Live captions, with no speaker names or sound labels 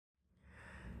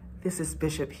This is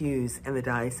Bishop Hughes in the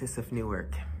Diocese of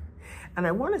Newark, and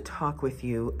I want to talk with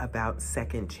you about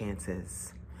second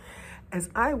chances.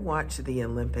 As I watched the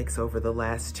Olympics over the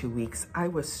last 2 weeks, I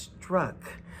was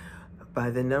struck by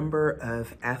the number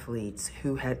of athletes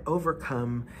who had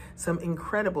overcome some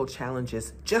incredible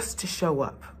challenges just to show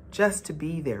up, just to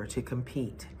be there to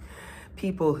compete.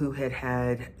 People who had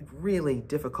had really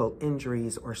difficult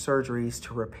injuries or surgeries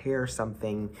to repair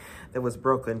something that was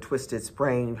broken, twisted,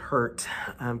 sprained, hurt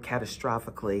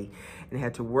catastrophically, and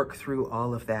had to work through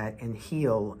all of that and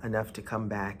heal enough to come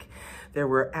back. There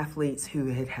were athletes who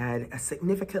had had a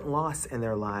significant loss in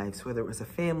their lives, whether it was a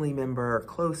family member, a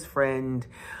close friend,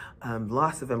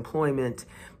 loss of employment,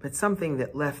 but something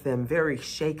that left them very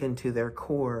shaken to their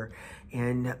core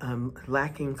and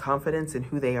lacking confidence in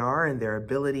who they are and their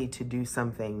ability to do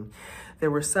something.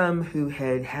 There were some who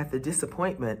had had the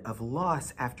disappointment of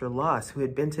loss after loss, who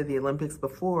had been to the Olympics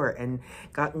before and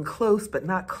gotten close, but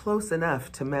not close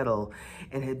enough to medal,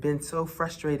 and had been so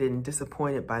frustrated and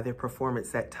disappointed by their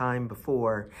performance that time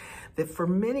before, that for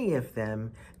many of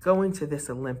them, going to this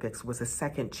Olympics was a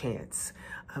second chance.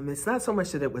 It's not so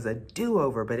much that it was a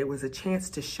do-over, but it was a chance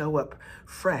to show up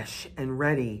fresh and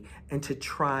ready and to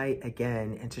try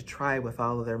again and to try with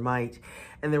all of their might.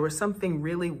 And there was something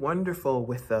really wonderful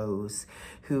with those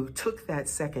who took that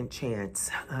second chance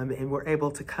and were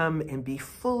able to come and be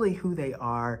fully who they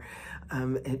are,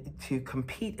 and to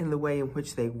compete in the way in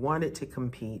which they wanted to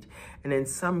compete, and in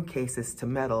some cases to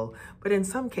medal, but in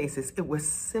some cases it was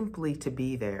simply to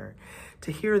be there.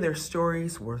 To hear their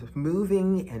stories were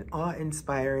moving and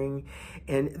awe-inspiring,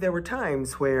 and there were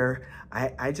times where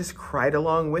I just cried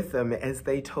along with them as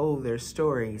they told their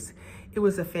stories. It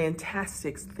was a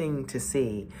fantastic thing to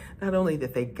see, not only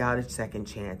that they got a second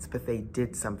chance, but they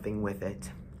did something with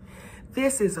it.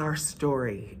 This is our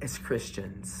story as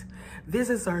Christians. This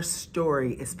is our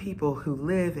story as people who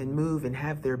live and move and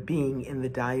have their being in the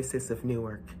Diocese of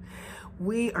Newark.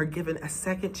 We are given a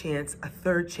second chance, a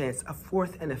third chance, a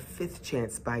fourth and a fifth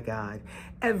chance by God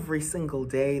every single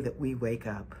day that we wake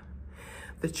up.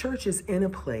 The church is in a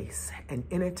place and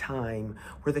in a time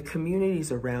where the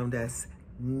communities around us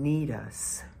need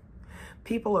us.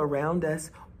 People around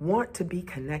us want to be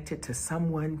connected to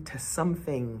someone, to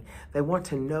something. They want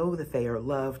to know that they are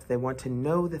loved. They want to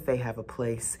know that they have a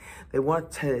place. They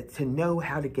want to know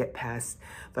how to get past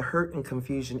the hurt and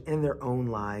confusion in their own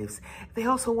lives. They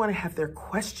also want to have their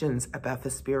questions about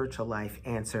the spiritual life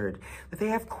answered, that they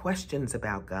have questions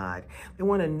about God. They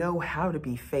want to know how to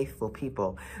be faithful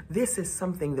people. This is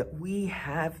something that we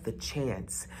have the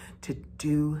chance to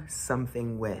do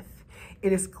something with.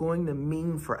 It is going to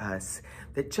mean for us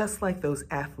that just like those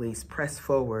athletes press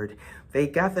forward, they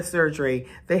got the surgery,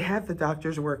 they had the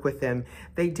doctors work with them,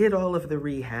 they did all of the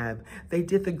rehab, they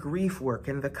did the grief work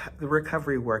and the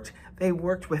recovery work, they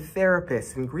worked with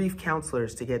therapists and grief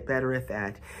counselors to get better at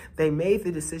that. They made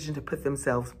the decision to put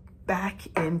themselves back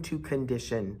into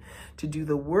condition to do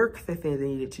the work that they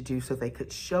needed to do so they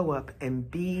could show up and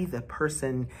be the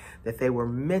person that they were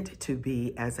meant to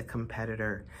be as a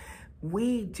competitor.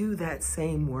 We do that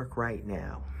same work right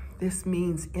now. This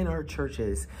means in our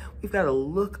churches, we've got to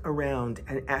look around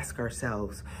and ask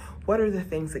ourselves, what are the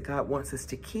things that God wants us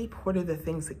to keep? What are the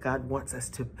things that God wants us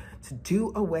to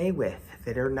do away with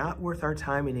that are not worth our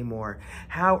time anymore?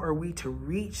 How are we to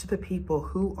reach the people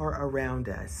who are around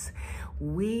us?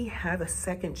 We have a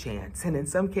second chance, and in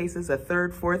some cases, a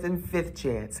third, fourth, and fifth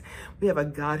chance. We have a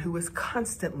God who is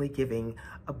constantly giving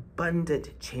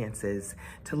abundant chances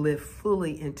to live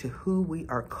fully into who we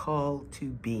are called to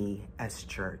be as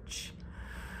church.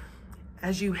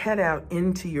 As you head out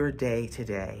into your day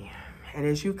today, and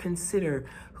as you consider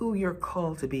who you're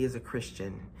called to be as a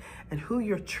Christian and who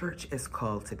your church is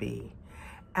called to be,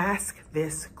 ask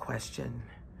this question: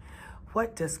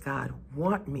 what does God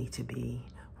want me to be?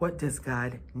 What does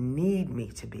God need me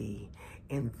to be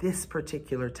in this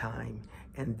particular time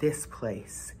and this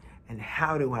place? And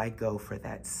how do I go for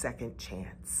that second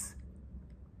chance?